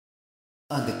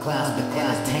Under clouds,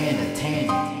 tan.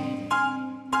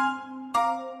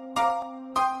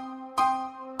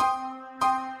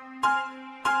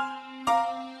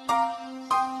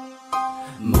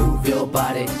 Move your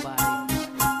body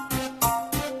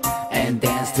and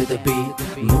dance to the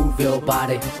beat. Move your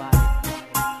body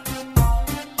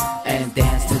and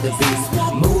dance to the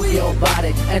beat. Move your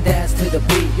body and dance to the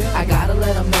beat. I gotta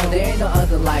let them know there ain't no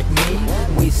other like me.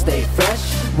 We stay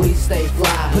fresh, we stay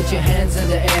fly. Put your hands in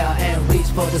the air and reach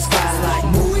for the sky. Like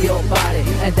move your body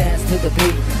and dance to the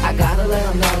beat. I gotta let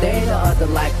them know there ain't no other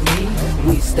like me.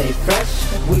 We stay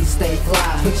fresh, we stay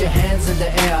fly. Put your hands in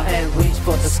the air and reach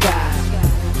for the sky.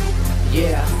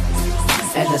 Yeah,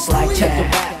 and it's like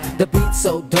that. The beat's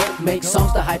so dope, make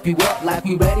songs to hype you up like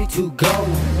we ready to go.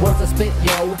 Words to spit,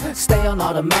 yo, stay on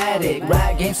automatic.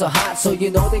 Rap games so hot, so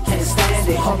you know they can't stand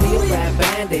it. Call me a rap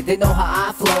bandit, they know how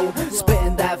I flow.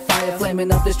 Spitting that fire,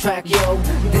 flaming up this track, yo.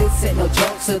 This ain't no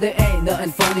joke, so there ain't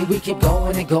nothing funny. We keep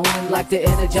going and going like the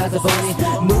Energizer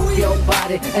Bunny. Move your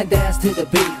body and dance to the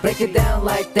beat. Break it down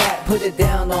like that, put it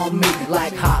down on me.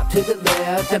 Like hop to the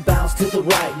left and bounce to the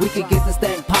right. We can get this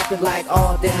thing popping like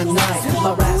all damn night.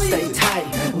 My raps stay tight.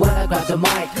 When I grab the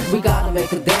mic, we gotta make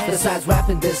them dance. Besides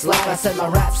rapping this live, I said my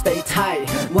raps stay tight.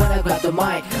 When I grab the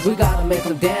mic, we gotta make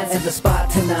them dance in the spot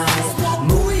tonight.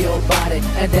 Move your body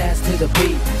and dance to the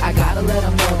beat. I gotta let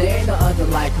them know there ain't no other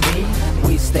like me.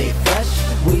 We stay fresh,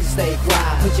 we stay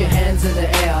fly. Put your hands in the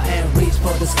air and reach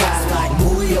for the sky. Like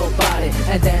move your body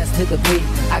and dance to the beat.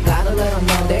 I gotta let them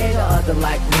know there ain't no other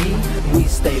like me. We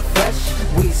stay fresh,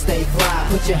 we stay fly.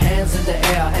 Put your hands in the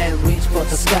air and reach for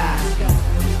the sky.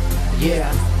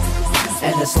 Yeah,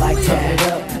 and it's like turn it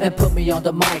up and put me on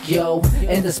the mic, yo.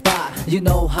 In the spot, you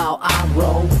know how I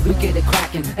roll. We get it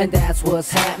cracking, and that's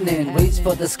what's happening. Reach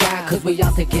for the sky, cause we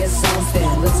out to get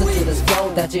something. Listen to this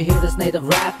flow that you hear this native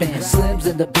rapping. Slim's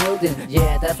in the building,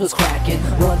 yeah, that's what's cracking.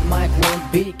 One mic,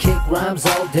 one beat, kick rhymes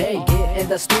all day. Get in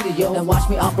the studio and watch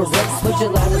me operate. Put your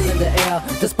ladders in the air,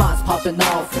 the spot's popping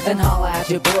off. And holla at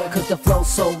your boy, cause the flow's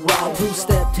so raw.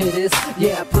 Two-step to this,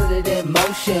 yeah, put it in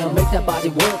motion. Make that body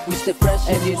work, we stay fresh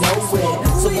and you know it.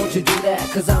 So won't you do that,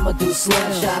 cause I'ma do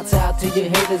slim. Shouts out to your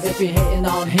haters if you're hating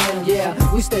on him. Yeah,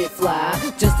 we stay fly,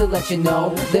 just to let you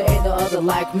know there ain't no other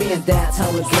like me, and that's how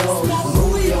it goes.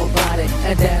 Move your body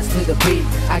and dance to the beat.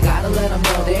 I gotta let them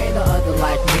know there ain't no other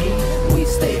like me. We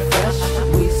stay fresh,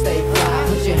 we stay fly.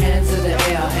 Put your hands in the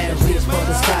air and reach for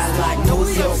the sky. Like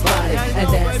move your body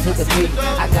and dance to the beat.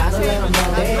 I gotta let them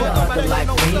know there ain't no other like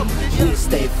me. We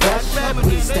stay fresh,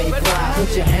 we stay fly.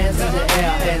 Put your hands in the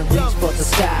air and reach for the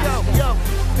sky.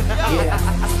 Yeah,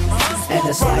 and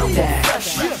it's like that.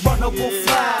 RunningWolf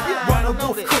fly,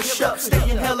 RunningWolf push up,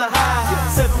 staying hella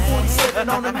high. 747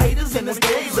 on them haters in this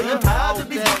days. I'm tired of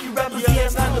these rookie rappers, yeah,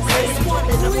 it's time to pay. In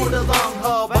it for the long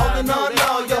haul, ballin' on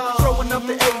y'all, y'all. Throwing up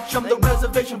the H, I'm the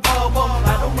reservation ball.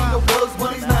 I don't need no bugs,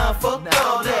 money's not, fuck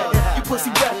all that. You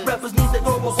pussy rappers need to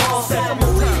go a ball set. I'm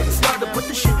over here, started with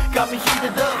the shit, got me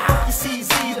heated up. Fuck your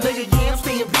CZs, nigga, yeah, I'm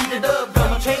staying beated up.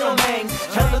 Got my chain on hang,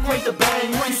 hella great to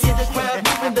bang. You see the crowd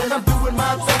moving, then I'm doing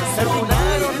my thing. Every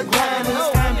night on the grind, and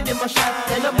it's time to get my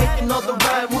shot. And I'm making all the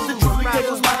ride with the truth,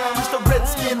 Rico's mine. Just a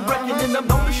redskin wrecking, and I'm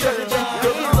known to shut it down.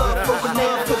 Girls love broken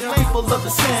down, cause people love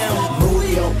the sound. Move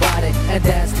your body and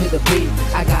dance to the beat.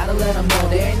 I gotta let them know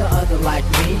there ain't no other like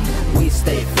me. We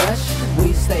stay fresh,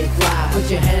 we stay fly. Put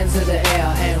your hands in the air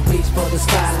and reach for the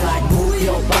sky. Like move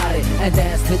your body and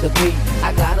dance to the beat.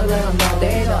 I gotta let them know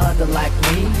there ain't no other like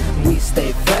me. We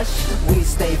stay fresh, we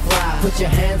stay fly. Put your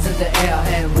hands in the air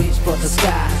and reach for the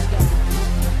sky.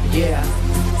 Yeah,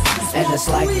 and it's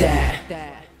like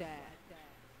that.